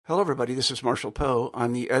Hello, everybody. This is Marshall Poe.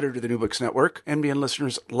 I'm the editor of the New Books Network. NBN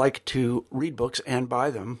listeners like to read books and buy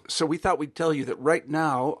them. So we thought we'd tell you that right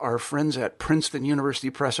now, our friends at Princeton University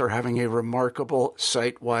Press are having a remarkable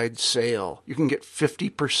site-wide sale. You can get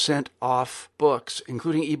 50% off books,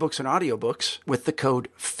 including ebooks and audiobooks, with the code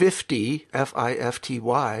 50,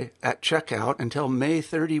 F-I-F-T-Y, at checkout until May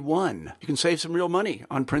 31. You can save some real money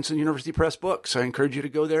on Princeton University Press books. I encourage you to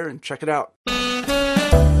go there and check it out.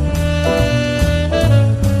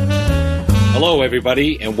 Hello,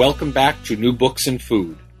 everybody, and welcome back to New Books and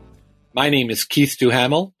Food. My name is Keith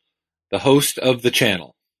Duhamel, the host of the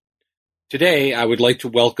channel. Today, I would like to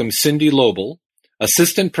welcome Cindy Lobel,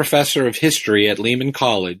 Assistant Professor of History at Lehman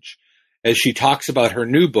College, as she talks about her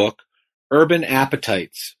new book, Urban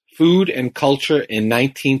Appetites, Food and Culture in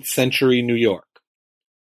 19th-Century New York.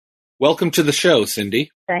 Welcome to the show,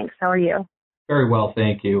 Cindy. Thanks. How are you? Very well,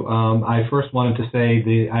 thank you. I first wanted to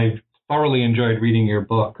say I've thoroughly enjoyed reading your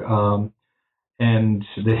book. And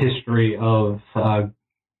the history of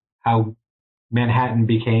how Manhattan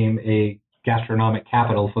became a gastronomic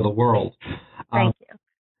capital for the world. Thank you.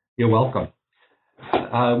 You're welcome.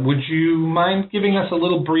 Would you mind giving us a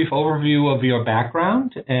little brief overview of your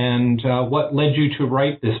background and what led you to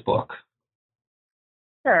write this book?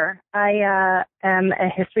 Sure. I am a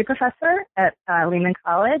history professor at Lehman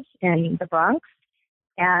College in the Bronx,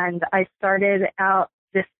 and I started out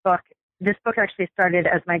this book. This book actually started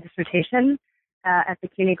as my dissertation at the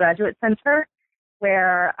CUNY Graduate Center,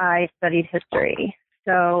 where I studied history.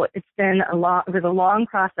 So it was a long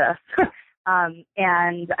process.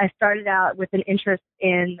 And I started out with an interest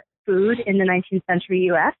in food in the 19th century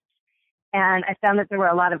U.S. And I found that there were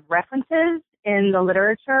a lot of references in the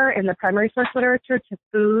literature, in the primary source literature, to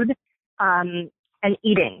food and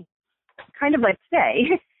eating, kind of like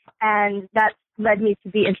today. And that led me to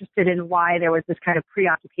be interested in why there was this kind of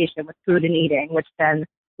preoccupation with food and eating, which then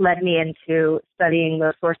led me into studying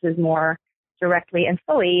those sources more directly and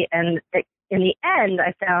fully. And in the end,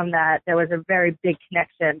 I found that there was a very big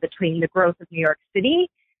connection between the growth of New York City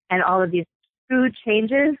and all of these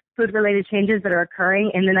food-related changes that are occurring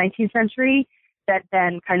in the 19th century that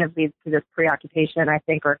then kind of leads to this preoccupation, I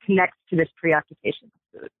think, or connects to this preoccupation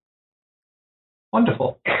with food.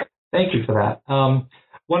 Wonderful. Thank you for that.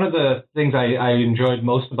 One of the things I enjoyed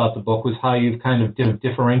most about the book was how you've kind of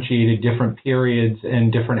differentiated different periods and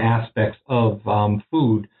different aspects of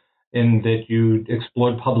food, in that you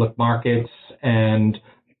explored public markets and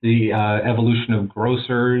the evolution of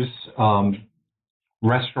grocers,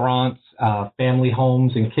 restaurants, family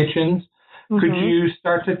homes, and kitchens. Mm-hmm. Could you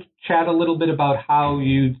start to chat a little bit about how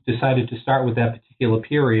you decided to start with that particular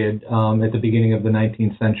period at the beginning of the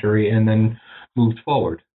 19th century and then moved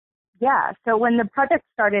forward? Yeah, so when the project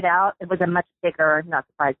started out, it was a much bigger, not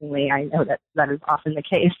surprisingly, I know that is often the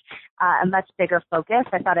case, a much bigger focus.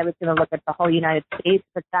 I thought I was going to look at the whole United States,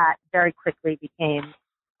 but that very quickly became,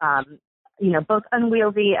 both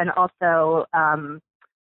unwieldy and also,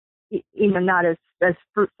 not as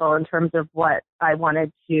fruitful in terms of what I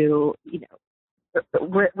wanted to,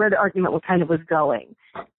 where the argument was going.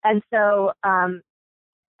 And so,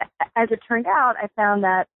 as it turned out, I found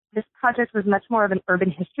that this project was much more of an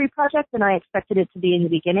urban history project than I expected it to be in the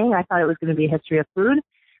beginning. I thought it was going to be a history of food,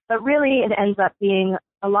 but really it ends up being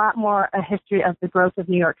a lot more a history of the growth of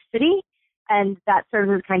New York City, and that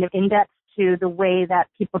serves as kind of index to the way that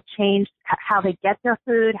people change how they get their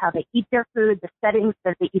food, how they eat their food, the settings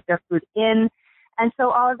that they eat their food in. And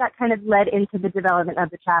so all of that kind of led into the development of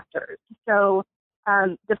the chapters. So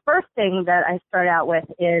the first thing that I start out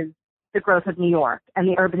with is the growth of New York and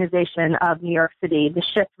the urbanization of New York City, the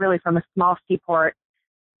shift really from a small seaport,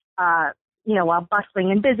 while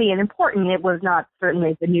bustling and busy and important, it was not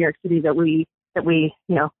certainly the New York City that we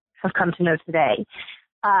have come to know today.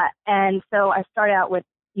 And so I start out with,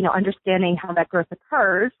 understanding how that growth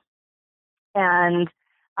occurs and,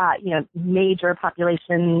 major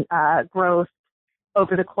population growth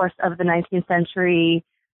over the course of the 19th century,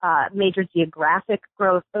 major geographic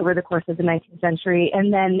growth over the course of the 19th century,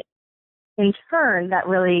 and then in turn, that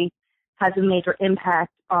really has a major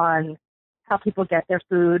impact on how people get their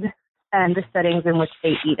food and the settings in which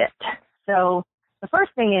they eat it. So the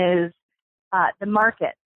first thing is the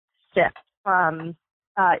market shift from,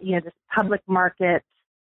 this public market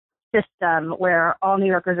system where all New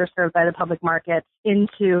Yorkers are served by the public markets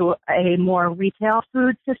into a more retail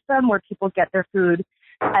food system where people get their food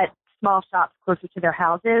at small shops closer to their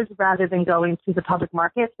houses rather than going to the public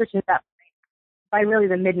markets, which is that by really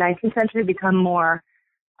the mid-19th century become more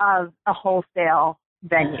of a wholesale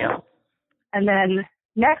venue. And then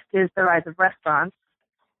next is the rise of restaurants,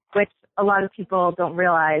 which a lot of people don't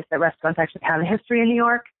realize that restaurants actually have a history in New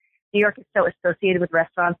York. New York is so associated with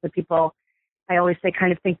restaurants that people, I always say,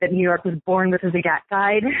 kind of think that New York was born with a Zagat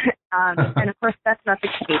guide. And of course, that's not the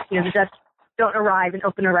case. The Dutch don't arrive and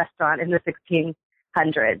open a restaurant in the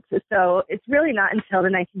 1600s. So it's really not until the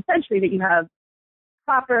 19th century that you have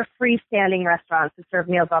proper freestanding restaurants that serve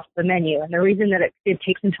meals off the menu. And the reason that it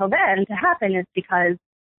takes until then to happen is because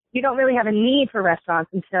you don't really have a need for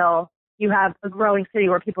restaurants until you have a growing city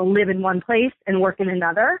where people live in one place and work in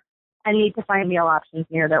another and need to find meal options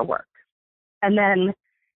near their work. And then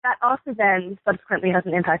that also then subsequently has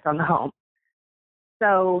an impact on the home.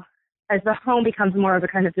 So as the home becomes more of a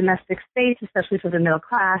kind of domestic space, especially for the middle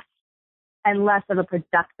class, and less of a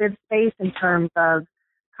productive space in terms of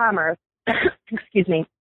commerce, excuse me,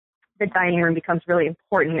 the dining room becomes really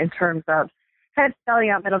important in terms of kind of spelling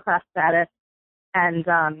out middle class status and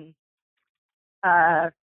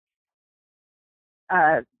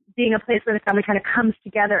being a place where the family kind of comes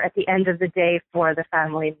together at the end of the day for the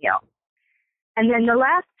family meal. And then the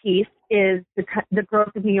last piece is the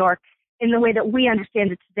growth of New York in the way that we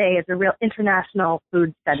understand it today as a real international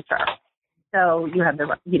food center. So you have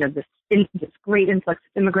this great influx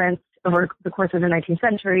of immigrants over the course of the 19th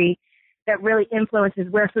century that really influences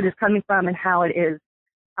where food is coming from and how it is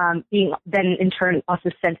being then in turn also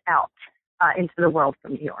sent out into the world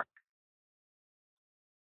from New York.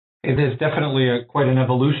 There's definitely quite an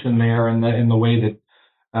evolution there in the way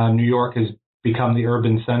that New York has become the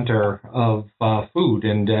urban center of food,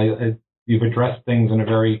 and you've addressed things in a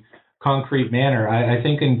very concrete manner. I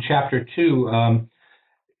think in Chapter 2,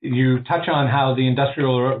 you touch on how the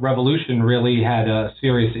Industrial Revolution really had a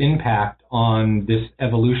serious impact on this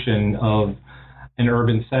evolution of an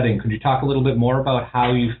urban setting. Could you talk a little bit more about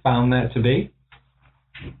how you found that to be?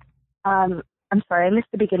 I'm sorry, I missed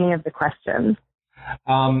the beginning of the question.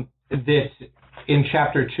 That in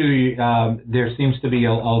Chapter 2, there seems to be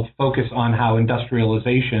a focus on how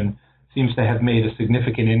industrialization seems to have made a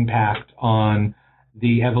significant impact on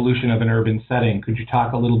the evolution of an urban setting. Could you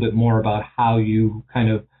talk a little bit more about how you kind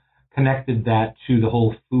of connected that to the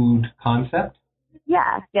whole food concept?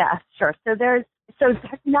 Yeah, sure. So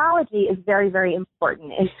technology is very, very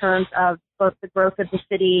important in terms of both the growth of the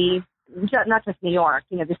city, not just New York,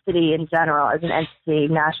 the city in general as an entity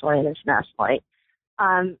nationally and internationally.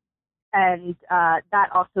 And that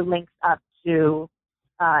also links up to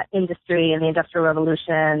industry and the Industrial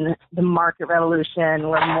Revolution, the market revolution,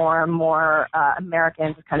 where more and more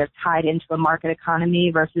Americans are kind of tied into a market economy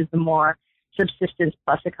versus the more subsistence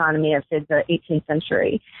plus economy of, say, the 18th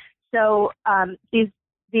century. So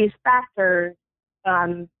these factors,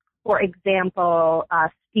 for example,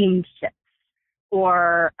 steamships,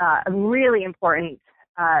 or a really important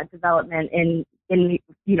development in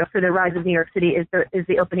for the rise of New York City is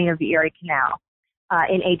the opening of the Erie Canal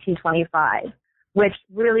in 1825, which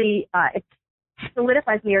really it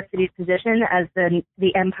solidifies New York City's position as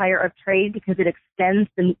the empire of trade, because it extends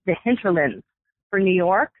the hinterlands for New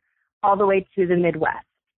York all the way to the Midwest.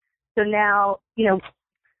 So now,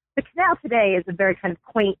 the canal today is a very kind of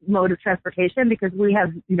quaint mode of transportation because we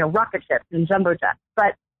have, rocket ships and jumbo jets.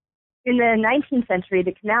 But in the 19th century,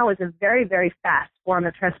 the canal was a very, very fast form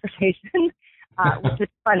of transportation, which is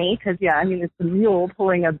funny because, it's a mule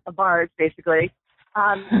pulling a barge, basically.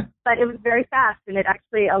 But it was very fast, and it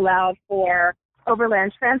actually allowed for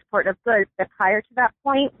overland transport of goods that prior to that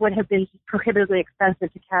point would have been prohibitively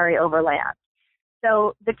expensive to carry overland.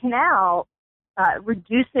 So the canal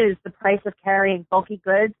reduces the price of carrying bulky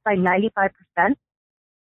goods by 95%.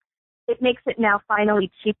 It makes it now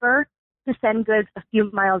finally cheaper to send goods a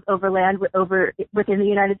few miles overland within the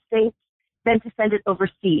United States than to send it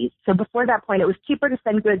overseas. So before that point, it was cheaper to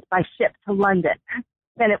send goods by ship to London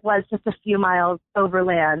than it was just a few miles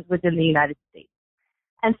overland within the United States.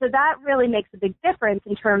 And so that really makes a big difference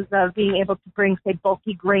in terms of being able to bring, say,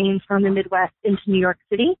 bulky grains from the Midwest into New York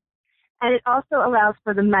City. And it also allows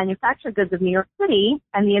for the manufactured goods of New York City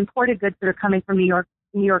and the imported goods that are coming from New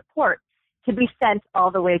York port to be sent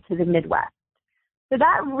all the way to the Midwest. So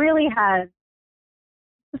that really has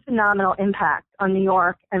a phenomenal impact on New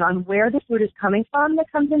York and on where the food is coming from that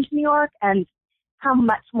comes into New York and how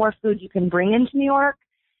much more food you can bring into New York.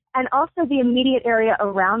 And also the immediate area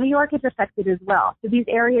around New York is affected as well. So these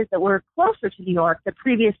areas that were closer to New York that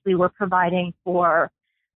previously were providing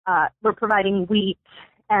wheat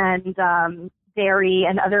and dairy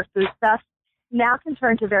and other foodstuffs now can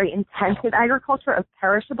turn to very intensive agriculture of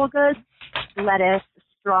perishable goods, lettuce,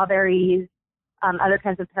 strawberries, other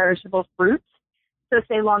kinds of perishable fruits. So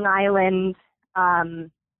say Long Island,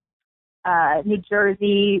 New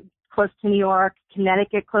Jersey, close to New York,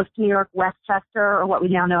 Connecticut, close to New York, Westchester, or what we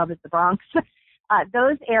now know of as the Bronx,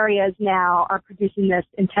 those areas now are producing these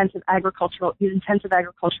intensive agricultural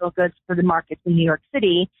goods for the markets in New York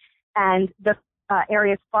City, and the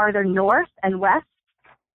areas farther north and west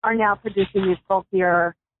are now producing these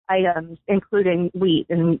bulkier items, including wheat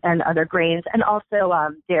and other grains, and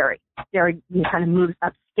also dairy. Dairy kind of moves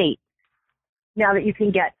upstate now that you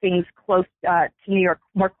can get things close to New York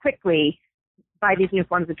more quickly by these new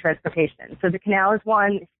forms of transportation. So the canal is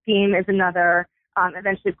one, steam is another.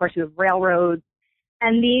 Eventually, of course, you have railroads.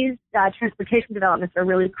 And these transportation developments are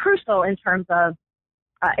really crucial in terms of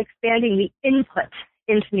expanding the input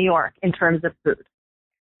into New York in terms of food.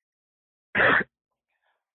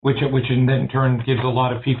 Which in then turn gives a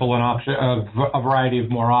lot of people an option, a variety of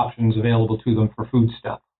more options available to them for food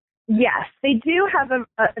stuff. Yes, they do have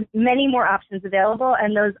many more options available,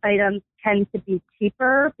 and those items tend to be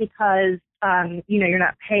cheaper because you're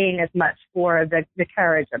not paying as much for the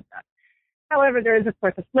carriage of them. However, there is, of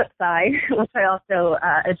course, a flip side, which I also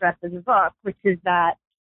address in the book, which is that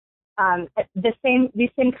these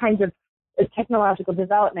same kinds of technological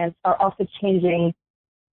developments are also changing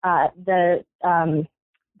the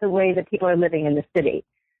way that people are living in the city.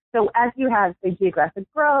 So as you have the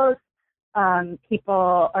geographic growth,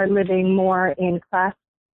 people are living more in class,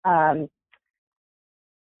 in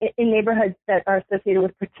neighborhoods that are associated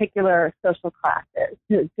with particular social classes.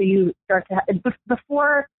 So you start to have,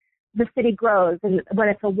 before the city grows, and when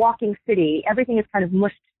it's a walking city, everything is kind of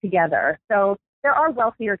mushed together. So there are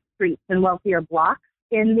wealthier streets and wealthier blocks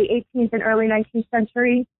in the 18th and early 19th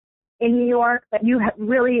century in New York, but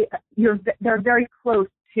they're very close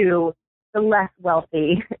to the less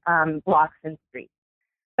wealthy blocks and streets.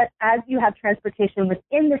 But as you have transportation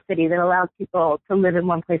within the city that allows people to live in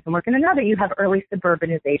one place and work in another, you have early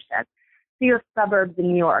suburbanization. So you have suburbs in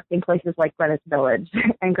New York in places like Greenwich Village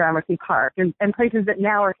and Gramercy Park and places that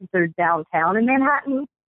now are considered downtown in Manhattan,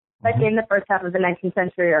 but in the first half of the 19th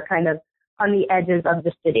century are kind of on the edges of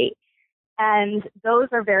the city. And those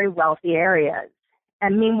are very wealthy areas.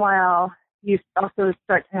 And meanwhile, you also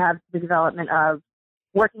start to have the development of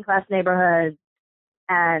working class neighborhoods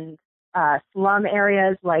and slum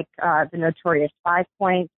areas like the notorious Five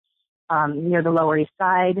Points near the Lower East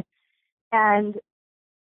Side. And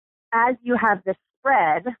as you have the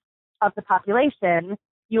spread of the population,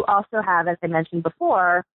 you also have, as I mentioned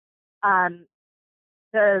before,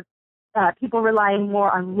 the people relying more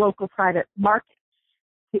on local private markets,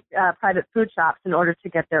 private food shops in order to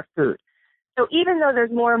get their food. So even though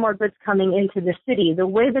there's more and more goods coming into the city, the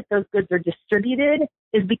way that those goods are distributed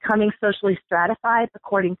is becoming socially stratified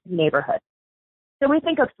according to neighborhood. So we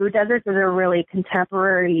think of food deserts as a really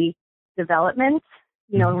contemporary development,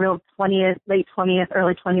 real late 20th,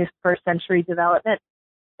 early 21st century development.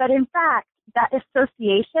 But in fact, that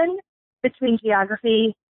association between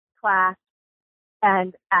geography, class,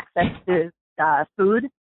 and access to food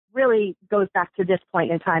really goes back to this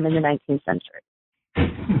point in time in the 19th century.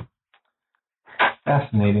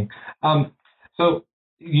 Fascinating. So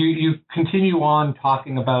you continue on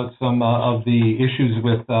talking about some of the issues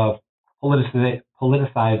with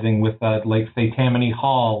politicizing with, like, say, Tammany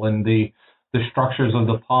Hall and the structures of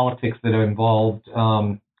the politics that are involved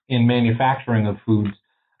in manufacturing of foods.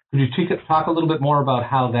 Could you talk a little bit more about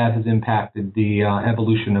how that has impacted the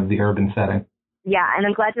evolution of the urban setting? Yeah, and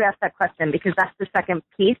I'm glad you asked that question because that's the second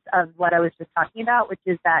piece of what I was just talking about, which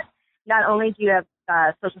is that not only do you have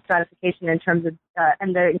social stratification in terms of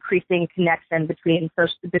and the increasing connection between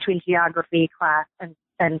geography, class,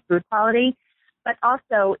 and food quality, but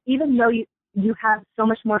also even though you have so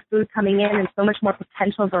much more food coming in and so much more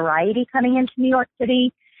potential variety coming into New York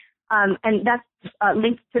City, and that's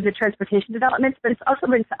linked to the transportation developments, but it's also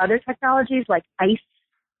linked to other technologies like ice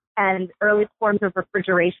and early forms of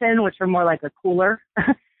refrigeration, which are more like a cooler, so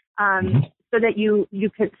that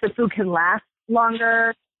so food can last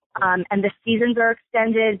longer, and the seasons are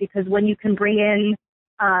extended because when you can bring in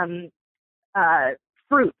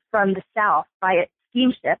fruit from the south by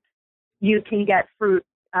steamship, you can get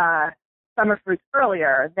summer fruits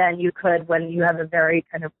earlier than you could when you have a very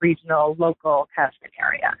kind of regional, local catchment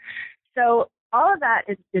area. So all of that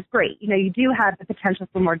is great. You do have the potential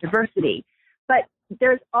for more diversity, but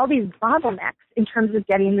there's all these bottlenecks in terms of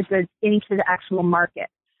getting the goods into the actual market.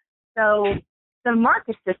 So the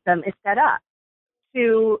market system is set up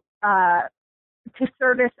to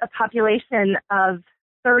service a population of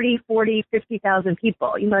 30, 40, 50,000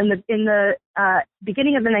 people. In the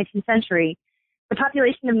beginning of the 19th century, the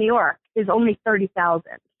population of New York is only 30,000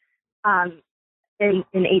 in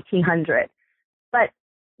 1800. But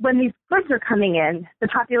when these goods are coming in, the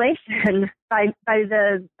population by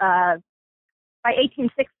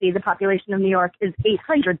 1860, the population of New York is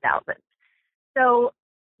 800,000. So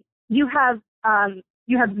you have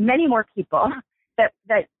you have many more people that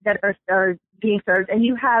are being served, and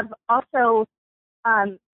you have also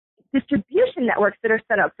distribution networks that are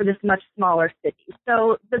set up for this much smaller city.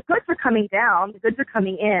 So the goods are coming down, the goods are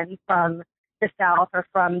coming in from the south or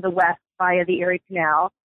from the west via the Erie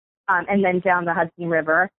Canal, and then down the Hudson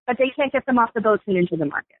River, but they can't get them off the boats and into the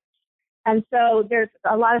market. And so there's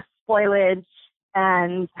a lot of spoilage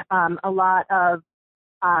and a lot of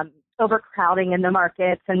overcrowding in the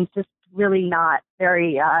markets and just really not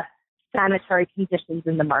very sanitary conditions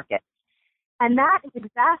in the market. And that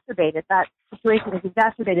situation is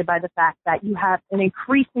exacerbated by the fact that you have an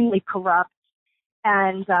increasingly corrupt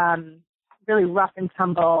and really rough and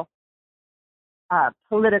tumble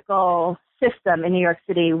political system in New York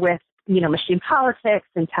City with, machine politics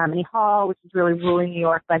and Tammany Hall, which is really ruling New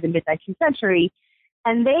York by the mid-19th century.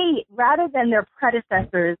 And they, rather than their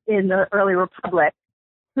predecessors in the early republic,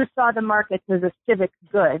 who saw the markets as a civic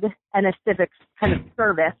good and a civic kind of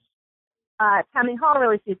service, Tammany Hall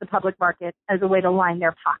really sees the public market as a way to line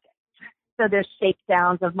their pockets. So there's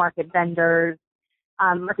shakedowns of market vendors.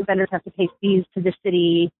 Market vendors have to pay fees to the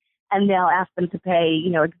city, and they'll ask them to pay,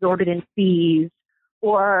 exorbitant fees.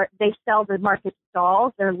 Or they sell the market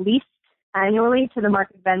stalls. They're leased annually to the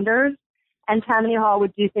market vendors. And Tammany Hall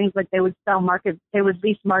would do things like they would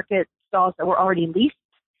lease market stalls that were already leased.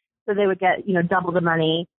 So they would get, double the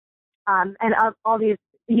money. And all these,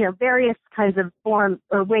 various kinds of forms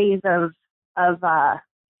or ways of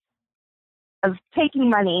taking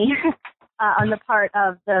money on the part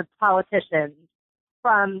of the politicians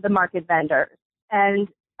from the market vendors and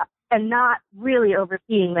not really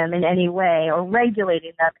overseeing them in any way or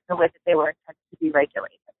regulating them in the way that they were intended to be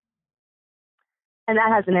regulated. And that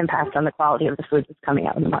has an impact on the quality of the food that's coming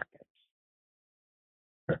out in the market.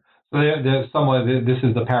 So this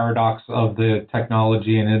is the paradox of the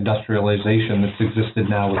technology and industrialization that's existed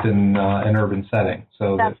now within an urban setting.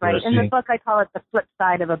 So that's right. In the book, I call it the flip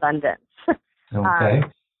side of abundance. Okay.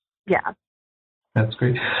 Yeah. That's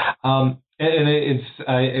great. You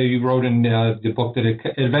wrote in the book that it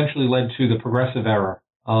eventually led to the progressive era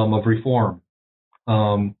of reform.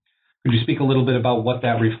 Could you speak a little bit about what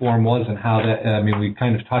that reform was and how that, we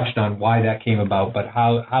kind of touched on why that came about, but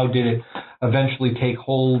how did it eventually take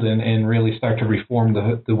hold and really start to reform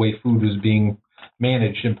the way food was being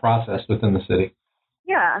managed and processed within the city?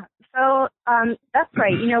 Yeah. So that's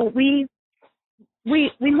right.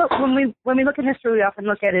 We look when we look at history, we often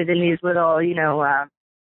look at it in these little,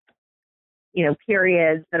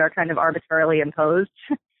 periods that are kind of arbitrarily imposed.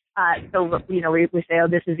 So we say, oh,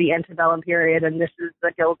 this is the antebellum period, and this is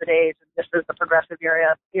the Gilded Age, and this is the progressive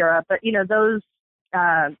era. But those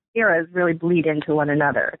eras really bleed into one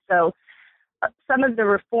another. So some of the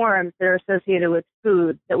reforms that are associated with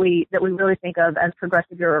food that we really think of as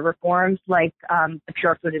progressive era reforms, like the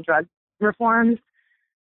pure food and drug reforms,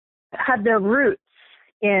 had their roots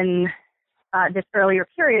in this earlier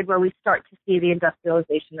period where we start to see the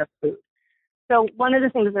industrialization of food. So one of the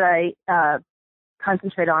things that I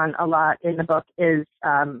concentrate on a lot in the book is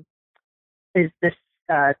this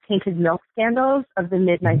tainted milk scandals of the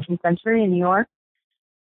mid-19th century in New York,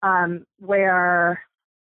 where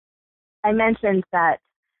I mentioned that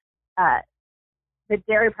the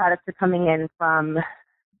dairy products are coming in from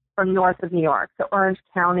north of New York, so Orange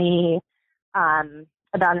County,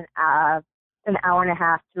 about an hour and a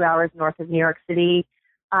half, 2 hours north of New York City.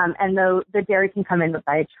 And though the dairy can come in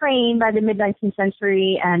by a train by the mid-19th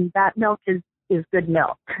century, and that milk is good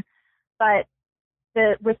milk. But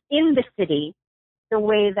within the city, the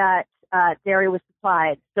way that dairy was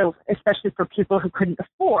supplied, so especially for people who couldn't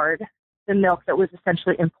afford the milk that was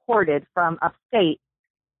essentially imported from upstate,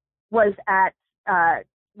 was at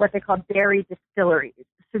what they called dairy distilleries.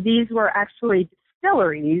 So these were actually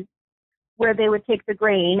distilleries where they would take the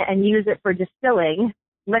grain and use it for distilling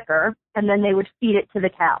liquor, and then they would feed it to the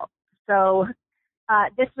cows. So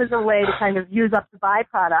this was a way to kind of use up the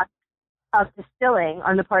byproduct of distilling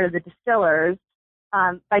on the part of the distillers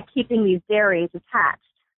by keeping these dairies attached.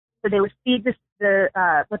 So they would feed the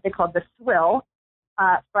what they called the swill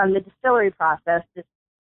from the distillery process, this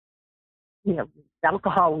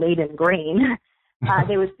alcohol-laden grain.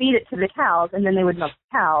 They would feed it to the cows, and then they would milk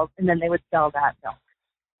the cows, and then they would sell that milk.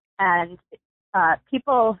 And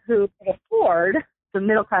people who could afford, the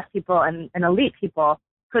middle-class people and elite people,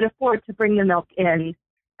 could afford to bring the milk in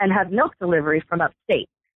and have milk delivery from upstate.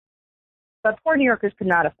 But poor New Yorkers could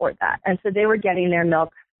not afford that. And so they were getting their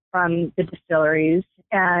milk from the distilleries,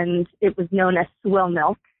 and it was known as swill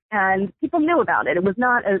milk. And people knew about it. It was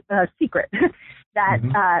not a secret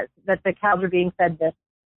that that the cows were being fed this,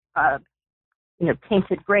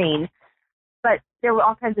 tainted grain. But there were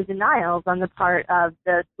all kinds of denials on the part of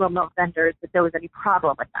the swill milk vendors that there was any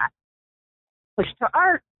problem with that, which to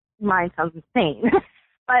our mind sounds insane.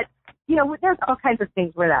 But, there's all kinds of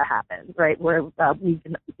things where that happens, right? Where we've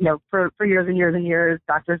been, for years and years and years,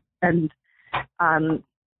 doctors and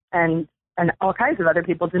all kinds of other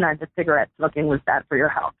people denied that cigarette smoking was bad for your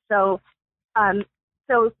health. So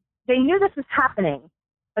they knew this was happening,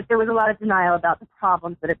 but there was a lot of denial about the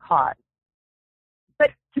problems that it caused.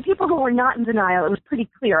 But to people who were not in denial, it was pretty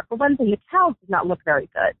clear. For one thing, the cows did not look very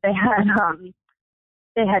good. They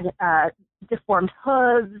had deformed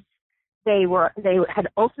hooves. They had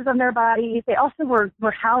ulcers on their bodies. They also were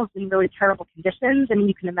housed in really terrible conditions. I mean,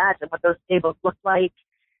 you can imagine what those stables looked like.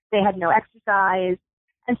 They had no exercise.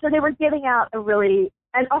 And so they were giving out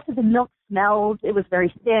and also the milk smelled. It was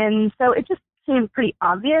very thin. So it just seemed pretty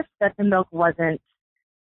obvious that the milk wasn't,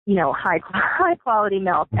 high quality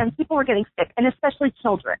milk. And people were getting sick, and especially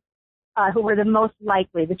children, who were the most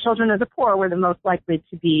likely. The children of the poor were the most likely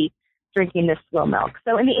to be drinking this swill milk.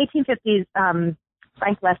 So in the 1850s,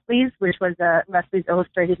 Frank Leslie's, which was Leslie's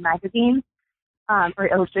Illustrated magazine, or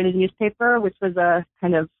illustrated newspaper, which was a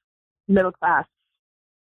kind of middle-class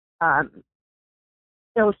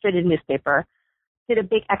illustrated newspaper, did a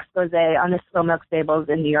big expose on the swill milk stables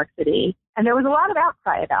in New York City. And there was a lot of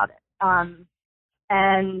outcry about it.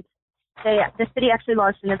 And the city actually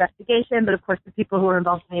launched an investigation, but of course the people who were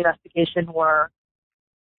involved in the investigation were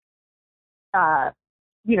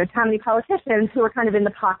tiny politicians who were kind of in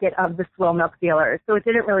the pocket of the swill milk dealers. So it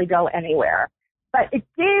didn't really go anywhere. But it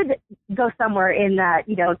did go somewhere in that,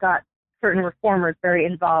 it got certain reformers very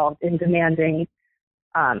involved in demanding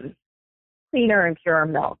cleaner and purer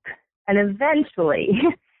milk. And eventually,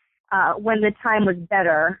 when the time was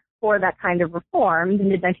better for that kind of reform, the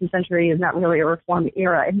mid-19th century is not really a reform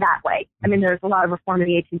era in that way. I mean, there's a lot of reform in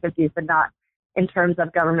the 1850s, but not in terms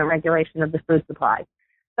of government regulation of the food supply.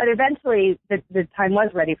 But eventually, the time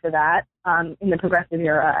was ready for that in the progressive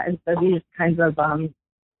era, and so these kinds of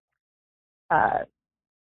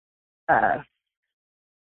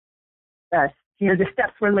the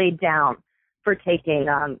steps were laid down for taking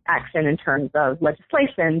action in terms of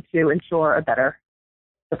legislation to ensure a better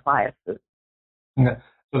supply of food. Okay.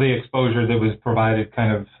 So the exposure that was provided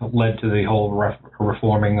kind of led to the whole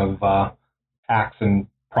reforming of tax and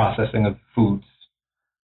processing of foods.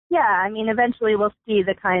 Yeah, I mean, eventually we'll see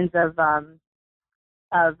the kinds of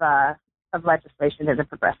legislation in the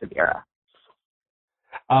progressive era.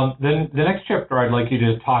 Then the next chapter I'd like you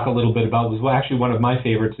to talk a little bit about was actually one of my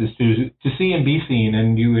favorites, is to see and be seen.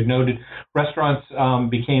 And you had noted restaurants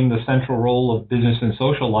became the central role of business and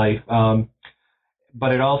social life,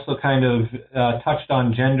 but it also kind of touched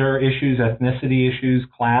on gender issues, ethnicity issues,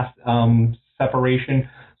 class separation.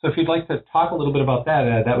 So if you'd like to talk a little bit about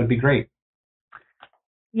that, that would be great.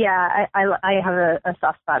 Yeah, I have a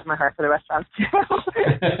soft spot in my heart for the restaurants too.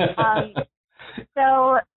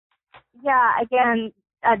 Again,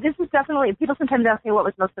 this is definitely, people sometimes ask me what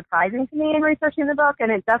was most surprising to me in researching the book,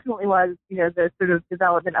 and it definitely was, the sort of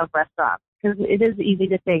development of restaurants, because it is easy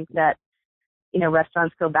to think that,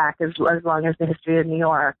 restaurants go back as long as the history of New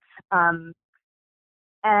York. And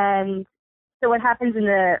so what happens in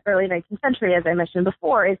the early 19th century, as I mentioned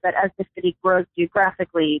before, is that as the city grows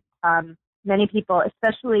geographically, many people,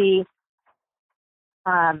 especially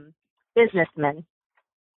businessmen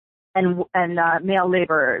and male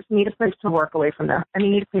laborers, need a place to work away from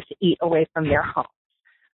need a place to eat away from their home.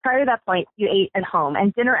 Prior to that point, you ate at home,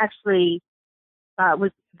 and dinner actually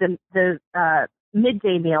was the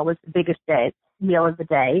midday meal was the biggest meal of the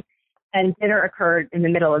day, and dinner occurred in the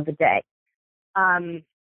middle of the day.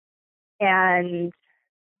 And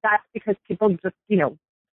that's because people just,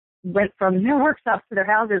 went from their workshops to their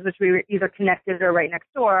houses, which we were either connected or right next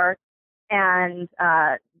door, and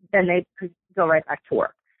then they could go right back to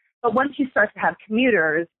work. But once you start to have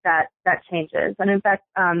commuters, that changes. And in fact,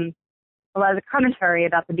 a lot of the commentary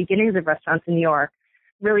about the beginnings of restaurants in New York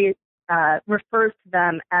really refers to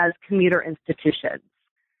them as commuter institutions.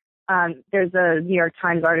 There's a New York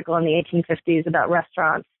Times article in the 1850s about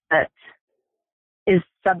restaurants that is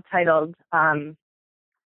subtitled, How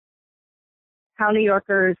New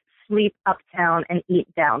Yorkers Sleep Uptown and Eat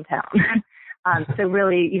Downtown. So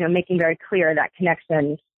really, making very clear that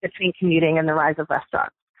connection between commuting and the rise of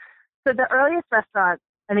restaurants. So the earliest restaurants,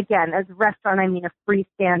 and again, as a restaurant, I mean a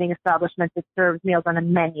freestanding establishment that serves meals on a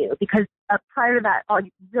menu, because prior to that, all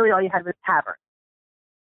you had was taverns,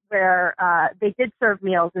 where they did serve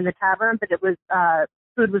meals in the tavern, but it was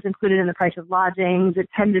food was included in the price of lodgings. It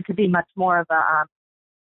tended to be much more of a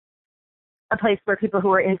place where people who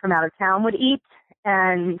were in from out of town would eat,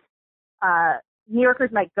 and New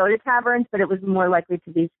Yorkers might go to taverns, but it was more likely to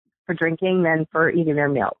be for drinking than for eating their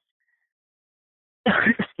meals.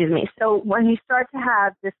 Excuse me. So when you start to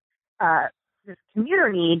have this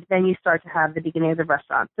commuter need, then you start to have the beginnings of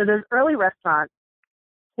restaurants. So those early restaurants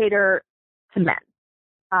cater to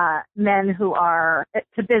men who are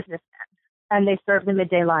to businessmen, and they serve the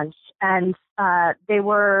midday lunch. And there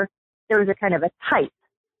was a kind of a type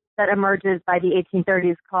that emerges by the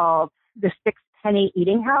 1830s called the six-penny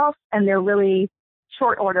eating house, and they're really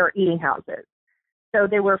short order eating houses. So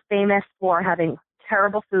they were famous for having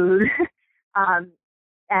terrible food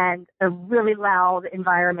and a really loud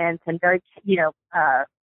environment and very,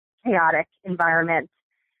 chaotic environment,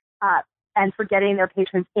 and for getting their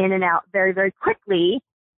patrons in and out very, very quickly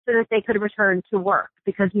so that they could return to work,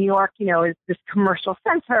 because New York, is this commercial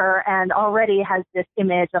center and already has this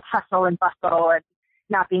image of hustle and bustle and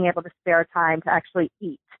not being able to spare time to actually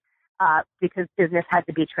eat because business had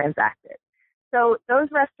to be transacted. So those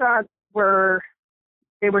restaurants were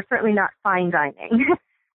certainly not fine dining,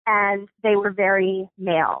 and they were very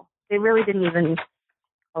male. They really didn't even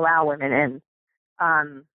allow women in.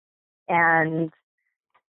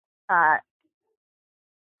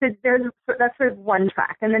 So that's sort of one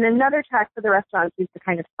track. And then another track for the restaurants is the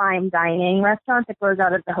kind of fine dining restaurant that grows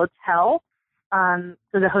out of the hotel.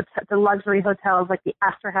 So the luxury hotels like the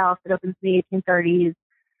Astor House that opens in the 1830s,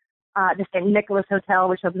 the St. Nicholas Hotel,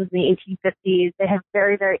 which opens in the 1850s. They have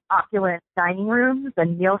very, very opulent dining rooms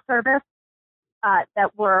and meal service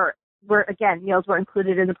that were again, meals were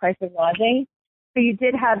included in the price of lodging. So you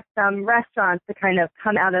did have some restaurants that kind of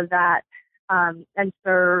come out of that and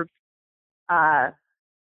serve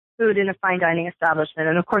food in a fine dining establishment.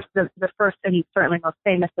 And of course, the first and certainly most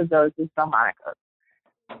famous of those is Delmonico's.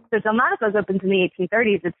 So Delmonico's opens in the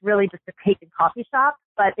 1830s. It's really just a cake and coffee shop,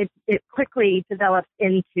 but it quickly develops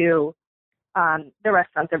into the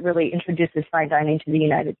restaurant that really introduces fine dining to the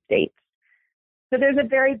United States. So there's a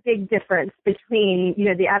very big difference between,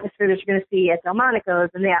 the atmosphere that you're going to see at Delmonico's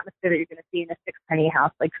and the atmosphere that you're going to see in a six-penny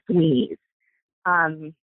house like Sweeney's.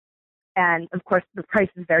 And of course, the price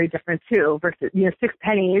is very different too. Versus, 6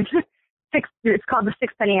 pennies. It's called the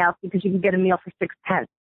six-penny house because you can get a meal for 6 pence.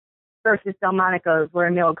 Versus Delmonico's, where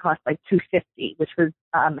a meal would cost like $2.50, which was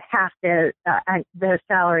half the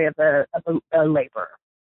salary of a laborer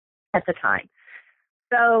at the time.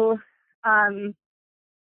 So,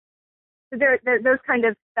 those kind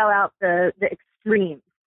of spell out the extremes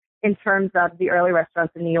in terms of the early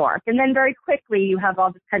restaurants in New York. And then very quickly, you have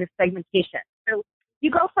all this kind of segmentation. So you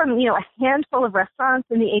go from, a handful of restaurants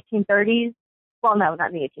in the 1830s, well, no,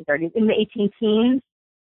 not in the 1830s, in the 18 teens,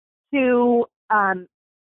 to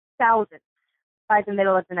thousands by the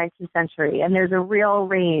middle of the 19th century. And there's a real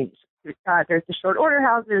range. There's the short order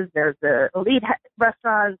houses, there's the elite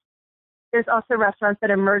restaurants. There's also restaurants that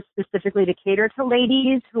emerge specifically to cater to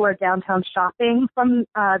ladies who are downtown shopping from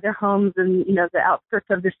their homes and, the outskirts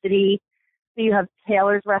of the city. So you have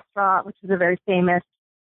Taylor's Restaurant, which is a very famous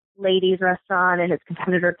ladies restaurant, and its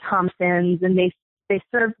competitor Thompson's, and they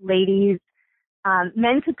served ladies.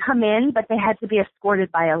 Men could come in, but they had to be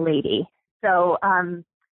escorted by a lady. So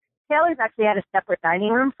Taylor's actually had a separate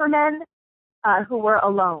dining room for men who were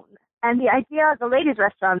alone. And the idea of the ladies'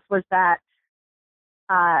 restaurants was that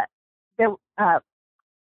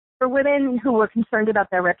for women who were concerned about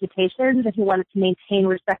their reputations and who wanted to maintain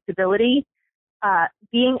respectability,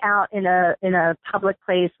 being out in a public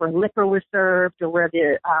place where liquor was served or where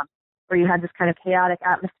you had this kind of chaotic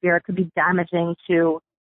atmosphere could be damaging to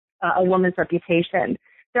a woman's reputation.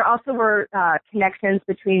 There also were connections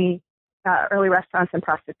between early restaurants and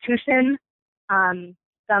prostitution.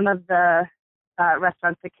 Some of the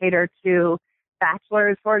restaurants that cater to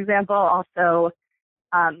bachelors, for example, also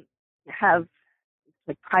have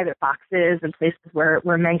like private boxes and places where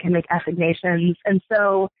men can make assignations. And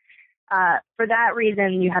so for that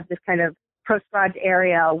reason, you have this kind of proscribed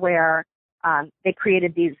area where they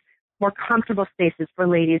created these more comfortable spaces for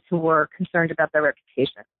ladies who were concerned about their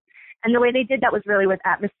reputation. And the way they did that was really with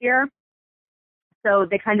atmosphere. So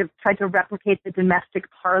they kind of tried to replicate the domestic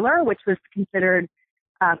parlor, which was considered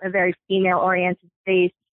a very female-oriented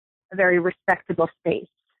space, a very respectable space.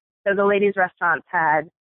 So the ladies' restaurants had,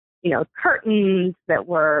 curtains that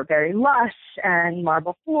were very lush and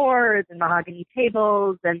marble floors and mahogany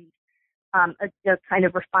tables and a kind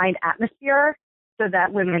of refined atmosphere so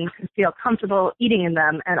that women could feel comfortable eating in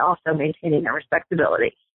them and also maintaining their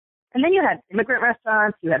respectability. And then you had immigrant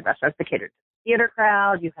restaurants, you had restaurants that catered to the theater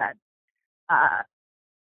crowd, you had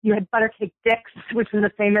Buttercake Dick's, which was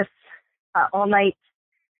a famous all-night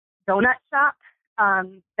donut shop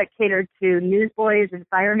that catered to newsboys and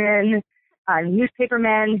firemen,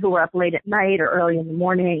 newspapermen who were up late at night or early in the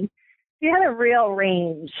morning. So you had a real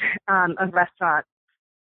range of restaurants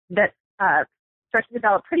that start to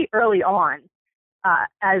develop pretty early on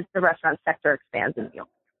as the restaurant sector expands in New York.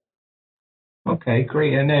 Okay,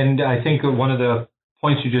 great. And I think one of the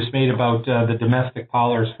points you just made about the domestic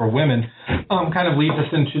parlors for women kind of leads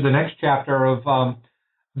us into the next chapter of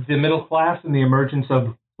the middle class and the emergence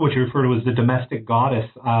of what you refer to as the domestic goddess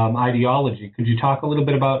ideology. Could you talk a little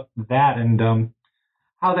bit about that and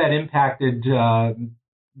how that impacted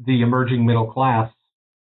the emerging middle class?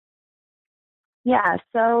 Yeah,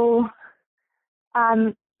 so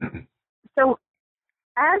as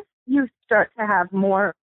you start to have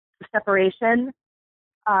more separation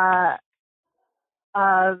of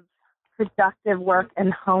productive work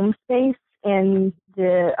and home space in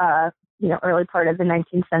the early part of the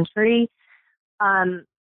 19th century, the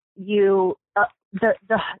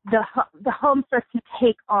home starts to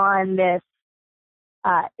take on this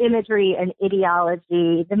imagery and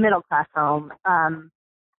ideology, the middle class home,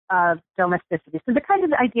 of domesticity. So the kind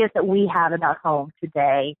of ideas that we have about home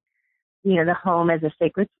today, the home as a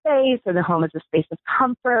sacred space or the home as a space of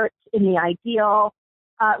comfort in the ideal,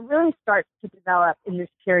 really starts to develop in this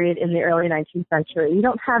period in the early 19th century. You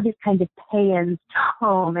don't have these kinds of pay-ins to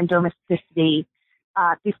home and domesticity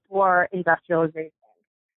before industrialization.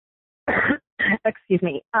 Excuse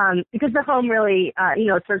me. Because the home really,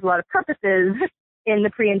 it serves a lot of purposes in the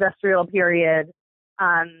pre-industrial period,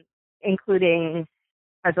 including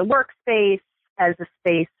as a workspace, as a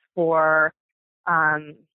space for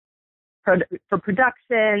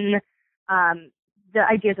production. The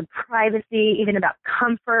ideas of privacy, even about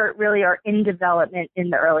comfort, really are in development in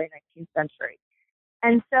the early 19th century.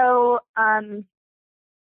 And so in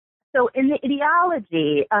the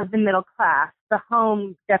ideology of the middle class, the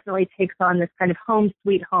home definitely takes on this kind of home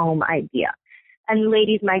sweet home idea. And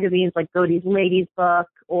ladies magazines like Godey's Ladies Book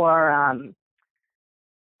or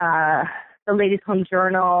the Ladies Home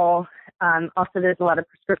Journal. Also, there's a lot of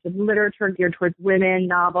prescriptive literature geared towards women,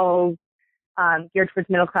 novels geared towards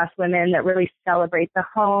middle-class women that really celebrate the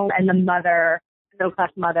home and the mother,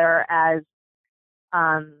 middle-class mother, as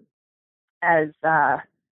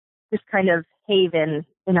this kind of haven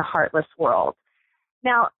in a heartless world.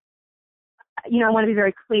 Now, I want to be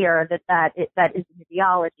very clear that is an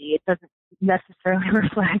ideology. It doesn't necessarily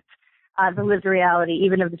reflect the lived reality,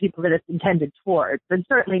 even of the people that it's intended towards, and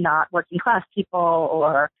certainly not working class people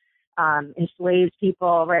or enslaved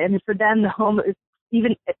people, right? I mean, for them, the home is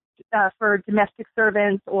even for domestic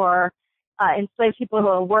servants or enslaved people who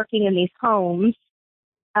are working in these homes.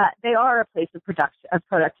 They are a place of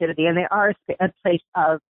productivity, and they are a place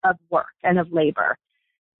of work and of labor.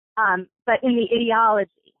 But in the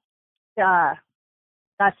ideology,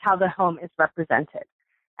 that's how the home is represented.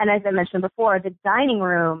 And as I mentioned before, the dining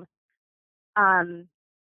room kind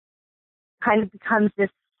of becomes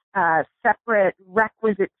this separate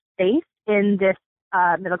requisite space in this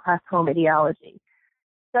middle-class home ideology.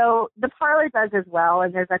 So the parlor does as well,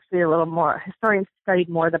 and there's actually a little more, historians studied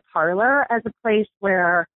more the parlor as a place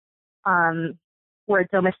where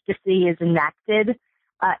domesticity is enacted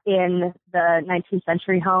in the 19th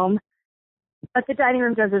century home. But the dining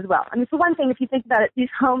room does as well. I mean, for one thing, if you think about it, these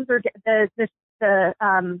homes are the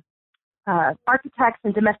architects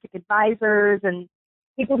and domestic advisors and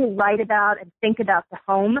people who write about and think about the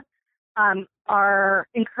home are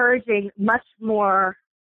encouraging much more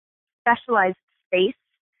specialized space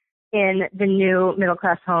in the new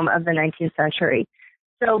middle-class home of the 19th century.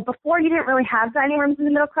 So before, you didn't really have dining rooms in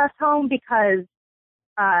the middle-class home because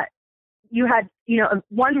you had,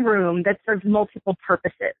 one room that served multiple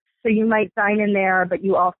purposes. So you might dine in there, but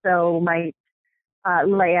you also might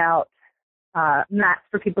lay out mats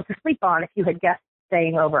for people to sleep on if you had guests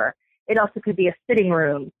staying over. It also could be a sitting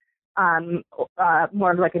room,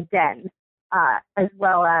 more of like a den, as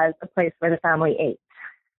well as a place where the family ate.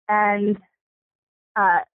 And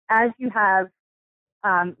as you have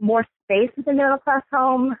more space within the middle-class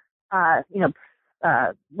home,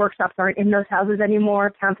 workshops aren't in those houses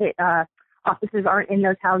anymore, offices aren't in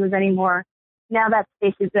those houses anymore. Now that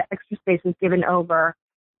the extra space is given over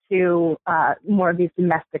to more of these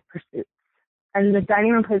domestic pursuits. And the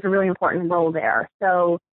dining room plays a really important role there.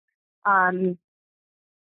 So the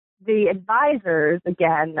advisors,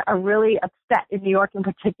 again, are really upset in New York in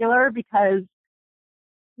particular because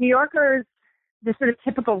New Yorkers, the sort of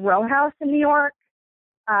typical row house in New York,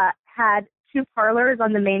 had two parlors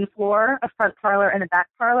on the main floor, a front parlor and a back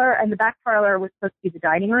parlor, and the back parlor was supposed to be the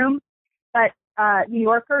dining room. But New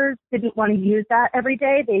Yorkers didn't want to use that every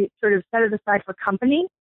day. They sort of set it aside for company,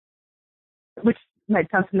 which might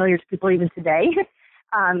sound familiar to people even today,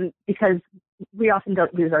 because we often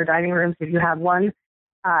don't use our dining rooms if you have one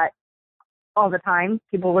all the time.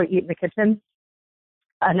 People will eat in the kitchen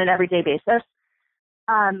on an everyday basis.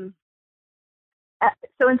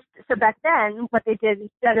 So back then, what they did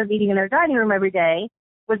instead of eating in their dining room every day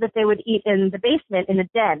was that they would eat in the basement in a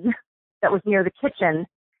den that was near the kitchen.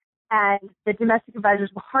 And the domestic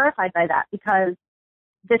advisors were horrified by that because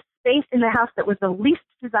this space in the house that was the least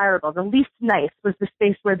desirable, the least nice, was the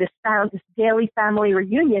space where this daily family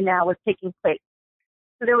reunion now was taking place.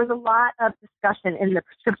 So there was a lot of discussion in the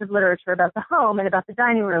prescriptive literature about the home and about the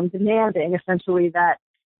dining room, demanding essentially that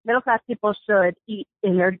middle-class people should eat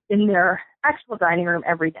in their actual dining room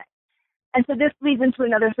every day. And so this leads into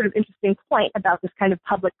another sort of interesting point about this kind of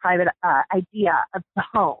public-private idea of the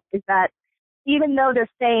home, is that even though they're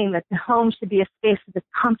saying that the home should be a space that's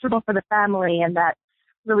comfortable for the family and that's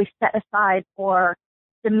really set aside for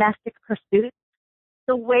domestic pursuits,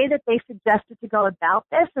 the way that they suggested to go about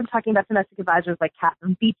this, I'm talking about domestic advisors like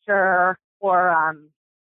Catherine Beecher or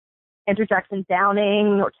Andrew Jackson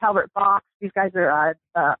Downing or Talbot Box, these guys are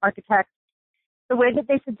architects, the way that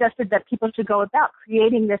they suggested that people should go about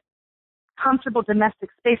creating this comfortable domestic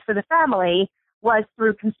space for the family was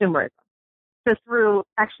through consumerism. So through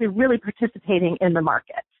actually really participating in the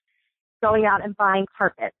market, going out and buying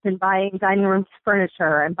carpets and buying dining room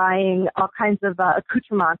furniture and buying all kinds of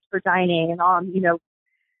accoutrements for dining and all,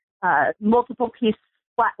 multiple piece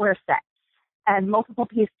flatware sets and multiple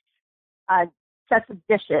piece sets of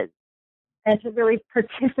dishes, and to really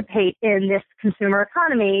participate in this consumer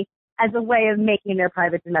economy as a way of making their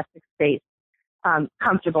private domestic space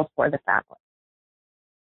comfortable for the family.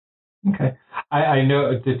 Okay. I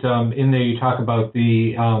know that in there you talk about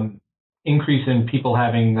the increase in people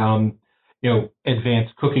having,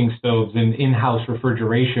 advanced cooking stoves and in-house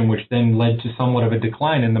refrigeration, which then led to somewhat of a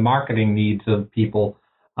decline in the marketing needs of people.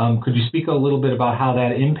 Could you speak a little bit about how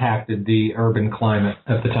that impacted the urban climate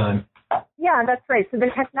at the time? Yeah, that's right. So the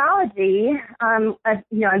technology,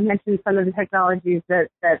 I mentioned some of the technologies that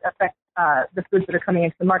affect the foods that are coming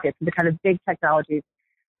into the market, so the kind of big technologies,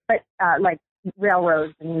 but like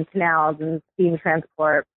railroads and canals and steam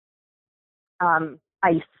transport,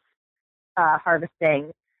 ice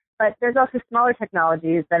harvesting. But there's also smaller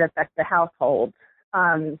technologies that affect the household.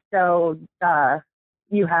 So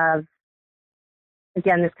you have,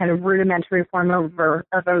 again, this kind of rudimentary form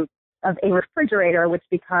of a refrigerator, which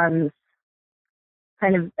becomes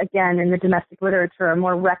kind of, again, in the domestic literature,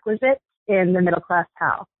 more requisite in the middle-class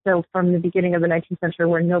house. So from the beginning of the 19th century,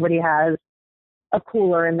 where nobody has a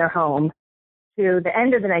cooler in their home, to the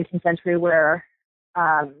end of the 19th century, where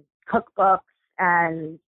cookbooks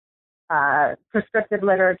and prescriptive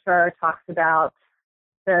literature talks about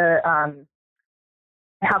how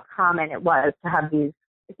common it was to have these.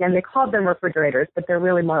 Again, they called them refrigerators, but they're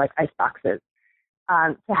really more like ice boxes,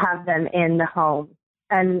 to have them in the home.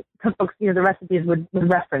 And cookbooks, the recipes would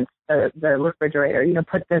reference the refrigerator,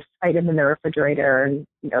 put this item in the refrigerator and,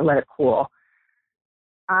 let it cool.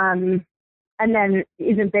 And then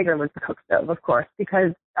even bigger was the cook stove, of course,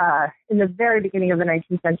 because in the very beginning of the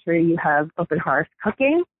 19th century, you have open hearth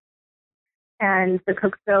cooking, and the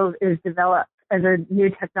cook stove is developed as a new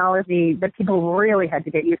technology that people really had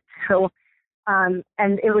to get used to. And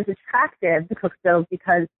it was attractive, the cook stove,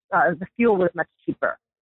 because the fuel was much cheaper.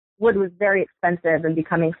 Wood was very expensive and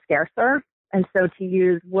becoming scarcer, and so to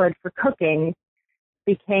use wood for cooking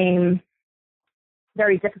became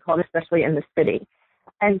very difficult, especially in the city.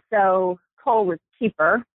 And so coal was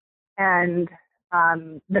cheaper, and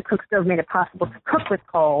the cook stove made it possible to cook with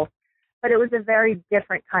coal, but it was a very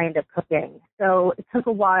different kind of cooking. So it took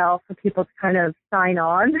a while for people to kind of sign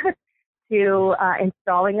on to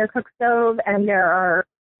installing a cook stove, and there are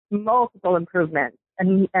multiple improvements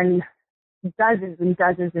and dozens and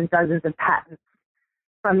dozens and dozens of patents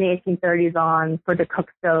from the 1830s on for the cook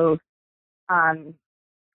stove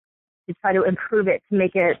to try to improve it, to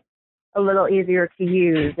make it a little easier to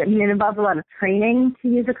use. I mean, it involved a lot of training to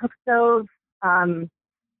use a cook stove.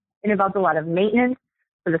 It involved a lot of maintenance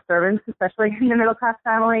for the servants, especially in the middle-class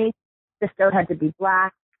family. The stove had to be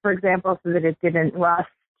black, for example, so that it didn't rust.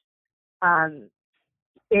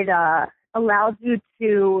 It allows you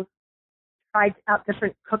to try out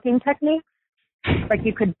different cooking techniques. Like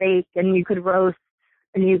you could bake and you could roast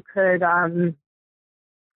and you could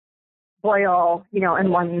boil,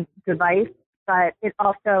 in one device. But it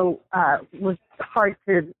also was hard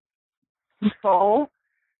to control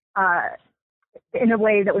in a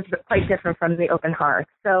way that was quite different from the open hearth.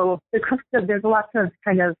 So the cook stove, there's lots of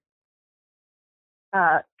kind of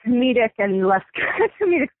comedic and less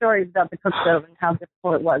comedic stories about the cook stove and how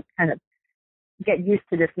difficult it was to kind of get used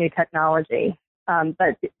to this new technology.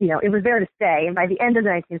 But it was there to stay. And by the end of the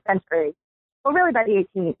 19th century, well, really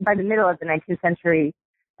by the middle of the 19th century,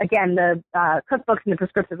 again, the cookbooks and the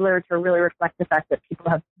prescriptive literature really reflect the fact that people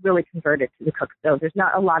have really converted to the cook stove. There's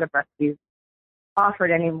not a lot of recipes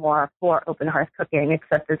offered anymore for open hearth cooking,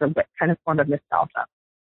 except as a kind of form of nostalgia.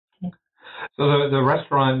 So the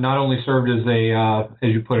restaurant not only served as as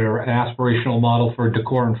you put it, an aspirational model for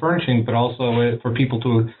decor and furnishing, but also for people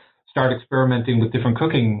to start experimenting with different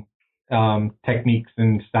cooking techniques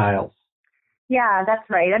and styles. Yeah, that's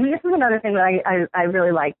right. I mean, this is another thing that I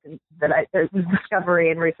really liked, that was discovery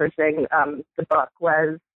in researching the book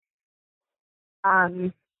was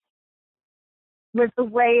the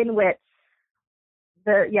way in which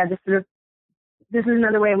this is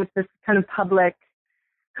another way in which this kind of public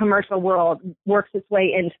commercial world works its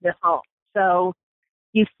way into the home. So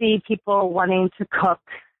you see people wanting to cook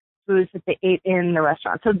foods that they ate in the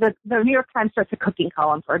restaurant. So the New York Times starts a cooking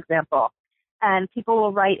column, for example, and people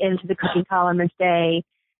will write into the cooking column and say,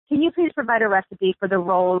 can you please provide a recipe for the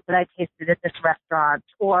rolls that I tasted at this restaurant,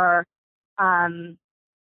 or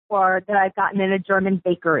that I've gotten in a German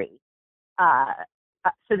bakery.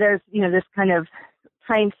 So there's, this kind of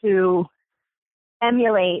trying to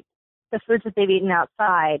emulate the foods that they've eaten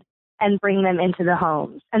outside and bring them into the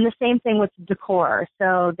homes. And the same thing with decor.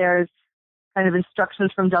 So there's kind of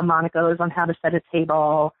instructions from Delmonico's on how to set a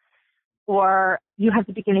table, or you have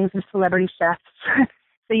the beginnings of celebrity chefs.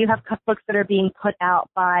 So you have cookbooks that are being put out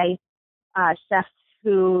by chefs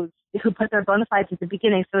who put their bona fides at the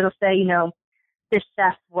beginning. So it'll say, this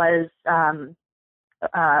chef was,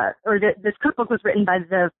 this cookbook was written by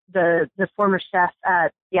the former chef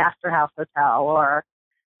at the Astor House Hotel, or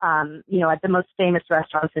at the most famous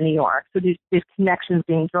restaurants in New York. So there's connections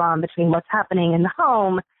being drawn between what's happening in the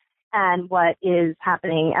home and what is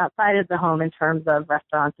happening outside of the home in terms of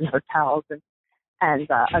restaurants and hotels and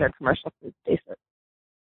other commercial food spaces.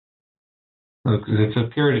 It's a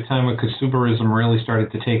period of time when consumerism really started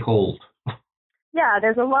to take hold. Yeah,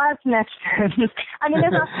 there's a lot of connections. I mean,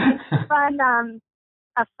 there's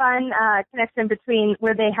a fun connection between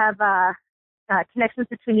where they have connections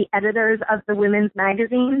between the editors of the women's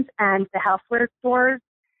magazines and the houseware stores.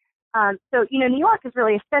 So, New York is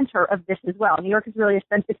really a center of this as well. New York is really it's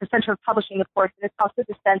the center of publishing, of course, and it's also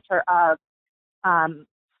the center of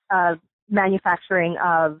manufacturing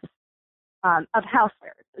of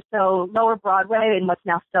housewares. So Lower Broadway in what's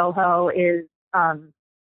now Soho is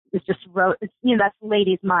just that's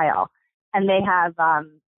Ladies Mile, and they have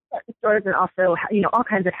stores and also all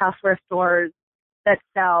kinds of houseware stores that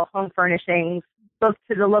sell home furnishings, both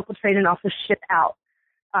to the local trade and also ship out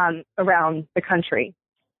around the country.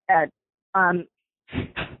 There's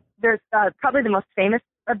probably the most famous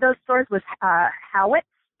of those stores was Howitt's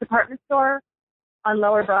department store on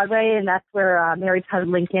Lower Broadway, and that's where Mary Todd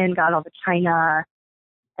Lincoln got all the china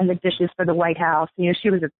and the dishes for the White House. She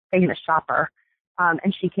was a famous shopper,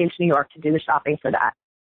 and she came to New York to do the shopping for that,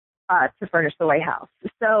 to furnish the White House.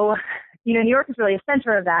 So, New York is really a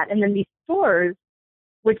center of that. And then these stores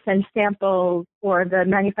would send samples, or the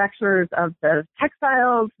manufacturers of the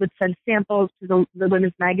textiles would send samples to the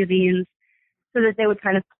women's magazines, so that they would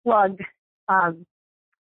kind of plug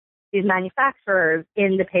these manufacturers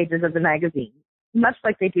in the pages of the magazine, much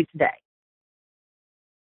like they do today.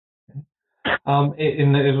 As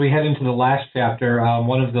we head into the last chapter,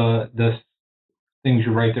 one of the things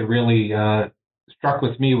you write that really struck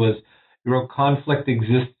with me was you wrote, conflict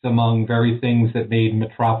exists among very things that made the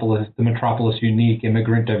metropolis unique,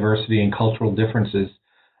 immigrant diversity and cultural differences,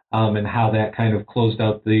 and how that kind of closed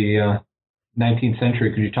out the 19th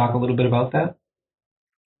century. Could you talk a little bit about that?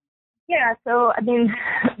 Yeah, so,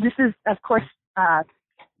 this is, of course, the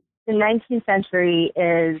 19th century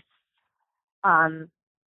is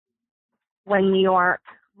when New York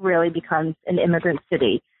really becomes an immigrant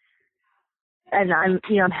city. And I'm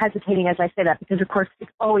hesitating as I say that because, of course, it's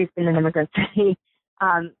always been an immigrant city.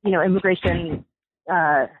 Immigration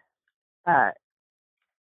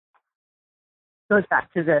goes back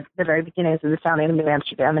to the very beginnings of the founding of New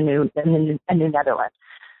Amsterdam and New Netherlands.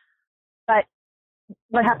 But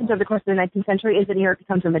what happens over the course of the 19th century is that New York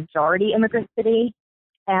becomes a majority immigrant city,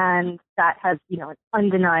 and that has, an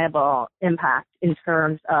undeniable impact in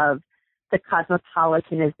terms of the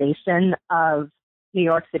cosmopolitanization of New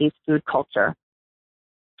York City's food culture.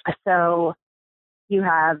 So you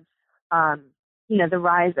have, the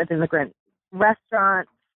rise of immigrant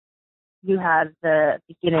restaurants. You have the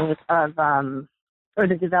beginnings of, or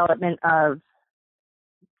the development of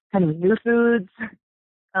kind of new foods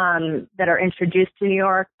that are introduced to New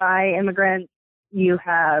York by immigrants. You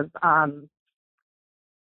have,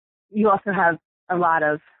 you also have a lot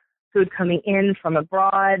of food coming in from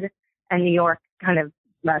abroad, and New York kind of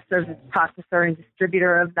serves as processor and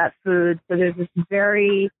distributor of that food. So there's this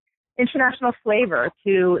very international flavor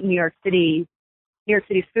to New York City's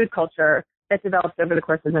food culture that developed over the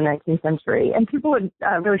course of the 19th century. And people would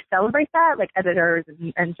really celebrate that, like editors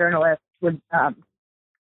and journalists would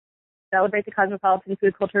celebrate the cosmopolitan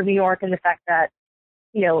food culture of New York and the fact that,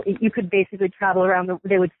 you could basically travel around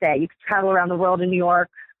they would say, you could travel around the world in New York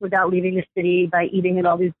without leaving the city by eating at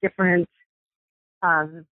all these different,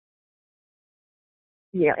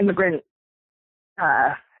 immigrant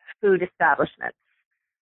food establishments.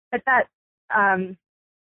 But that,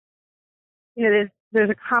 there's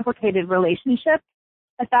a complicated relationship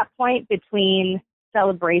at that point between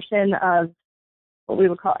celebration of what we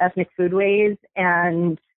would call ethnic foodways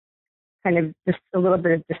and kind of just a little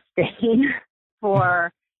bit of disdain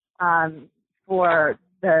for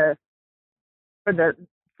the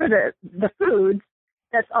foods.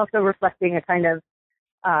 That's also reflecting a kind of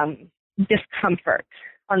discomfort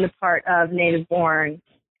on the part of native-born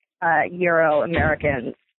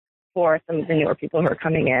Euro-Americans for some of the newer people who are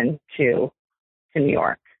coming in to New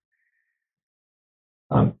York.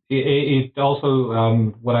 It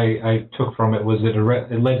also, what I took from it was that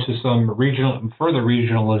it led to some further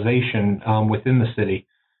regionalization within the city.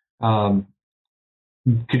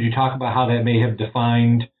 Could you talk about how that may have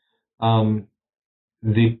defined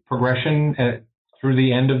the progression through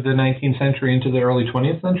the end of the 19th century into the early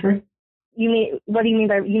 20th century? What do you mean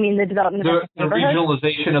by, the development of the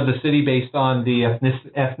regionalization of the city based on the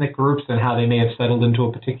ethnic groups and how they may have settled into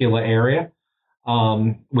a particular area,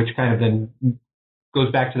 which kind of then goes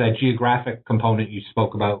back to that geographic component you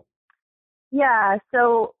spoke about. Yeah,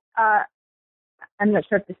 so I'm not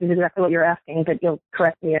sure if this is exactly what you're asking, but you'll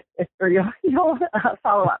correct me or you'll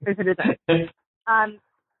follow up if it isn't.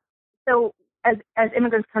 So as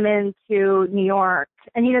immigrants come into New York,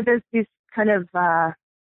 and there's these kind of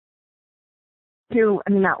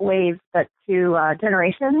not waves, but two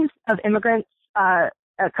generations of immigrants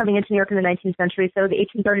coming into New York in the 19th century. So the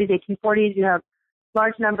 1830s, 1840s, you have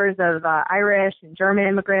large numbers of Irish and German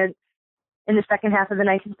immigrants. In the second half of the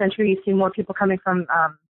 19th century, you see more people coming from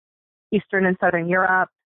Eastern and Southern Europe,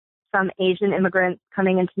 some Asian immigrants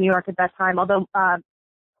coming into New York at that time, although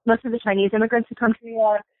most of the Chinese immigrants who come to New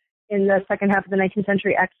York in the second half of the 19th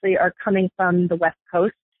century actually are coming from the West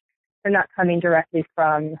Coast. They're not coming directly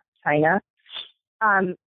from China.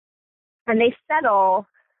 And they settle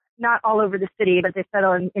not all over the city, but they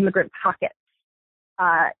settle in immigrant pockets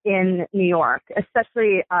in New York,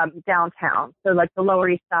 especially downtown. So like the Lower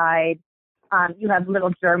East Side, you have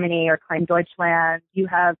Little Germany or Klein Deutschland. You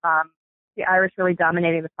have the Irish really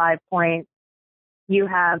dominating the 5 Points. You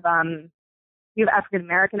have African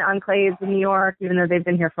American enclaves in New York, even though they've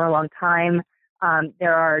been here for a long time.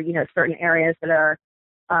 There are certain areas that are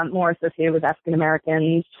more associated with African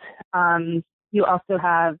Americans. You also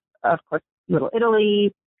have, of course, Little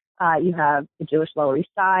Italy. You have the Jewish Lower East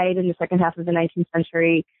Side in the second half of the 19th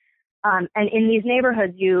century. And in these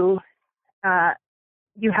neighborhoods, you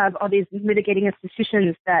have all these mitigating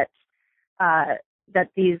institutions that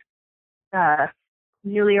these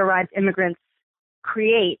newly arrived immigrants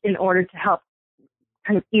create in order to help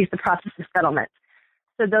kind of ease the process of settlement.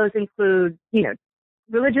 So those include,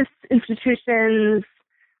 religious institutions,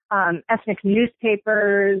 ethnic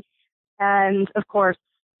newspapers, and of course,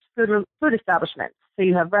 food establishments. So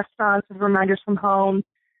you have restaurants with reminders from home.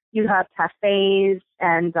 You have cafes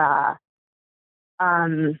and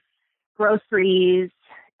groceries,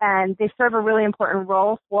 and they serve a really important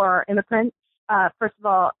role for immigrants. First of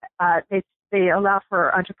all, they allow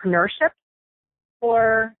for entrepreneurship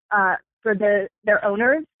for their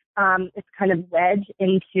owners. It's kind of wedged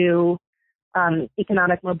into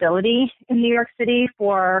economic mobility in New York City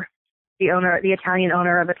for the Italian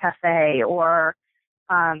owner of a cafe, or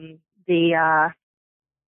the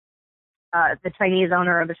Chinese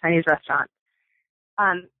owner of a Chinese restaurant.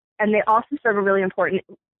 And they also serve a really important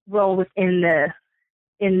role in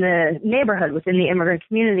the neighborhood, within the immigrant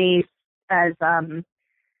community, as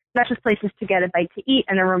not just places to get a bite to eat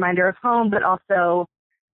and a reminder of home, but also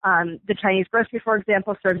the Chinese grocery, for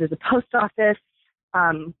example, serves as a post office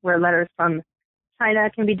where letters from China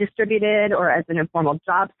can be distributed, or as an informal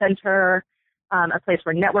job center, a place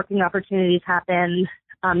where networking opportunities happen.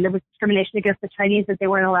 There was discrimination against the Chinese that they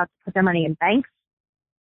weren't allowed to put their money in banks.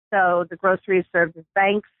 So the groceries served as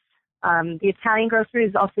banks. The Italian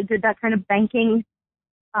groceries also did that kind of banking,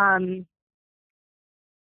 played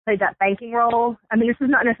that banking role. I mean, this is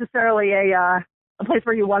not necessarily a place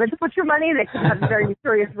where you wanted to put your money. They could have very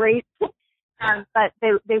mysterious rates. But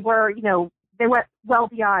they were, they went well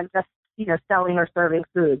beyond just, selling or serving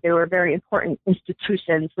food. They were very important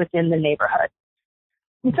institutions within the neighborhood.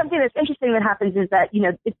 And something that's interesting that happens is that,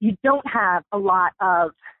 if you don't have a lot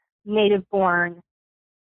of native-born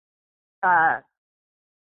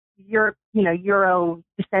Euro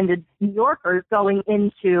descended New Yorkers going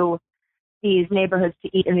into these neighborhoods to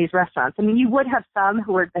eat in these restaurants. I mean, you would have some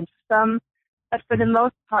who were adventuresome, some, but for the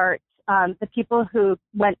most part, the people who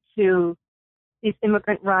went to these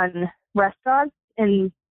immigrant-run restaurants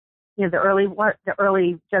in the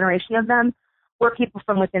early generation of them were people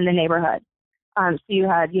from within the neighborhood. So you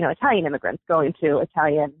had Italian immigrants going to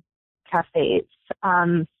Italian cafes.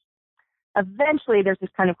 Eventually, there's this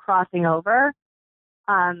kind of crossing over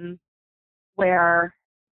where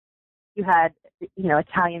you had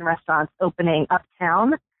Italian restaurants opening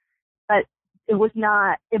uptown, but it was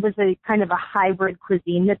a kind of a hybrid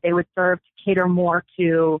cuisine that they would serve to cater more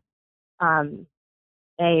to an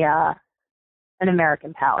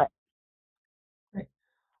American palate. Great.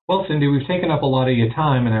 Well, Cindy, we've taken up a lot of your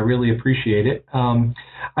time, and I really appreciate it.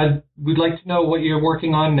 We'd like to know what you're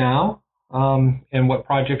working on now and what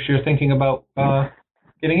projects you're thinking about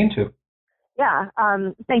getting into. Yeah,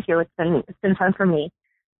 thank you. It's been fun for me.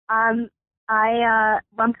 I'm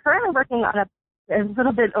currently working on a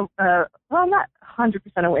little bit of, well, not 100%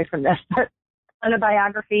 away from this, but on a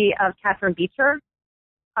biography of Catherine Beecher,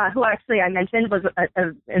 who actually I mentioned was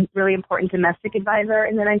a really important domestic advisor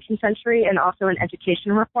in the 19th century and also an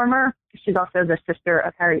education reformer. She's also the sister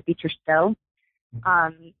of Harriet Beecher Stowe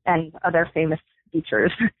and other famous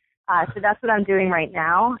Beechers. So that's what I'm doing right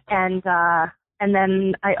now. And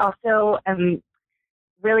then I also am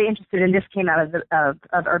really interested in, this came out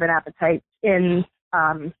of Urban Appetites, in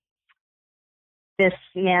this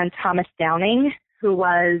man, Thomas Downing, who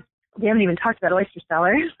was, we haven't even talked about oyster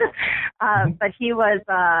sellers, but he was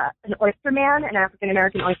an oyster man, an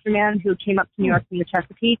African-American oyster man who came up to New York from the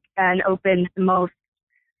Chesapeake and opened the most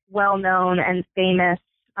well-known and famous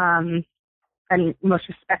and most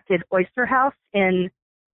respected oyster house in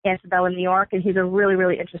Antebellum, New York. And he's a really,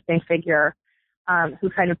 really interesting figure who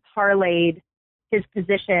kind of parlayed his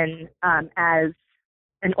position as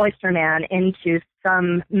an oyster man into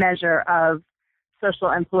some measure of social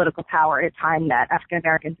and political power at a time that African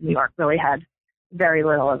Americans in New York really had very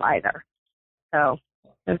little of either. So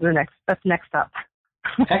that's next up.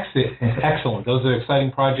 Excellent. Those are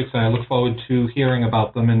exciting projects, and I look forward to hearing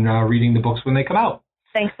about them and reading the books when they come out.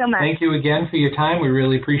 Thanks so much. Thank you again for your time. We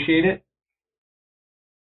really appreciate it.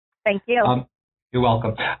 Thank you. You're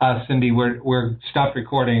welcome. Cindy, we're stopped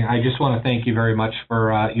recording. I just want to thank you very much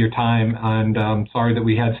for your time, and sorry that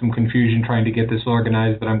we had some confusion trying to get this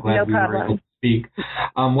organized, but I'm glad we were able to speak.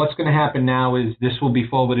 What's going to happen now is this will be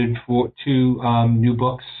forwarded to New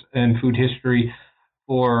Books and Food History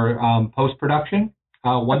for post-production.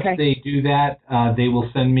 Once they do that, they will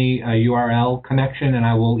send me a URL connection, and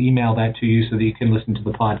I will email that to you so that you can listen to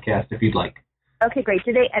the podcast if you'd like. Okay, great.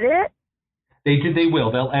 Do they edit it? They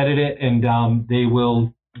will. They'll edit it, and they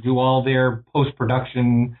will do all their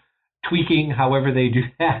post-production tweaking, however they do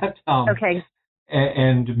that. Okay.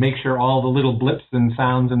 And make sure all the little blips and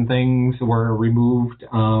sounds and things were removed,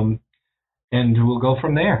 and we'll go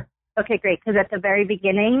from there. Okay, great. Because at the very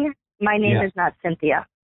beginning, my name is not Cynthia.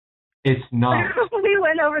 It's not. We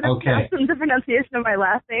went over the pronunciation of my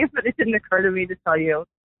last name, but it didn't occur to me to tell you.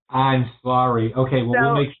 I'm sorry. Okay,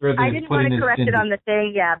 well, we'll make sure that I didn't want to correct it on the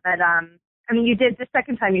thing, but I mean, you did the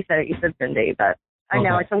second time you said it. You said Cindy, but I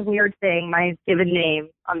know it's a weird thing. My given name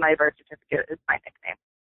on my birth certificate is my nickname.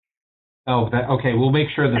 Oh, okay. We'll make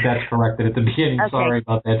sure that that's corrected at the beginning. Okay. Sorry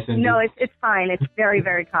about that, Cindy. No, it's fine. It's very,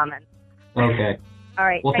 very common. Okay. All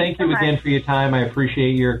right. Well, thank you again for your time. I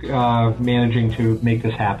appreciate your managing to make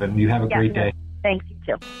this happen. You have a great day. Thanks, you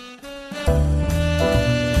too.